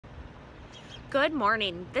Good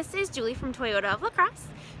morning. This is Julie from Toyota of La Crosse.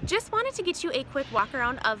 Just wanted to get you a quick walk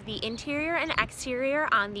around of the interior and exterior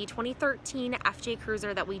on the 2013 FJ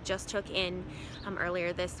Cruiser that we just took in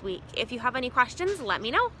earlier this week. If you have any questions, let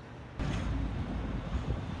me know.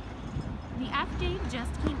 The FJ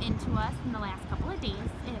just came into us in the last couple of days.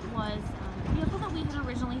 It was a vehicle that we had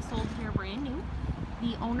originally sold here brand new.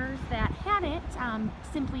 The owners that had it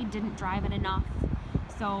simply didn't drive it enough,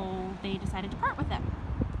 so they decided to part with it.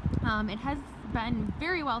 It has been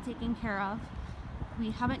very well taken care of.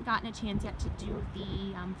 We haven't gotten a chance yet to do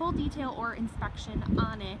the full detail or inspection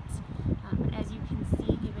on it, but as you can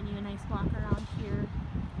see, giving you a nice walk around here,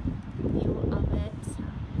 view of it.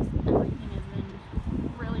 Everything is in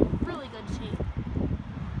really good shape,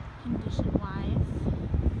 condition wise.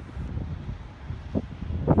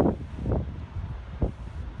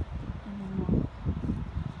 And then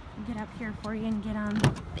we'll get up here for you and get on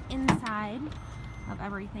the inside of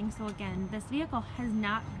everything. So again, this vehicle has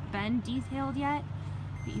not been detailed yet,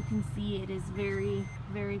 but you can see it is very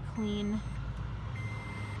clean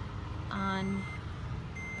on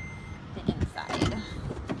the inside.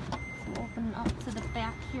 So we'll open it up to the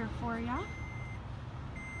back here for you.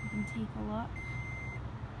 You can take a look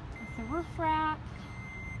at the roof rack.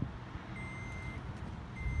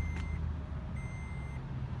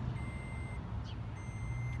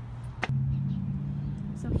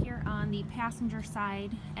 So here on the passenger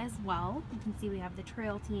side as well, you can see we have the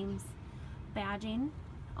Trail Team's badging,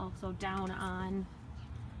 also down on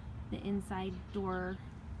the inside door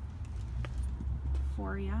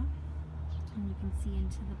for you, and you can see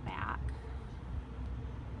into the back.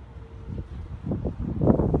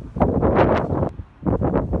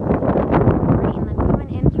 Right, and then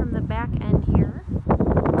coming in from the back end here,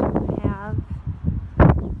 we have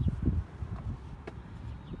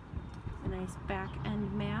a nice back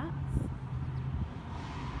end mats.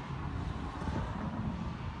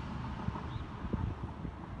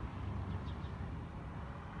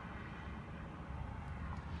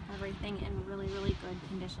 Everything in really good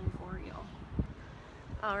condition for you.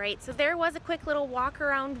 Alright, so there was a quick little walk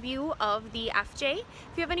around view of the FJ. If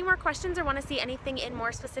you have any more questions or want to see anything in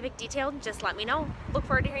more specific detail, just let me know. Look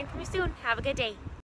forward to hearing from you soon. Have a good day.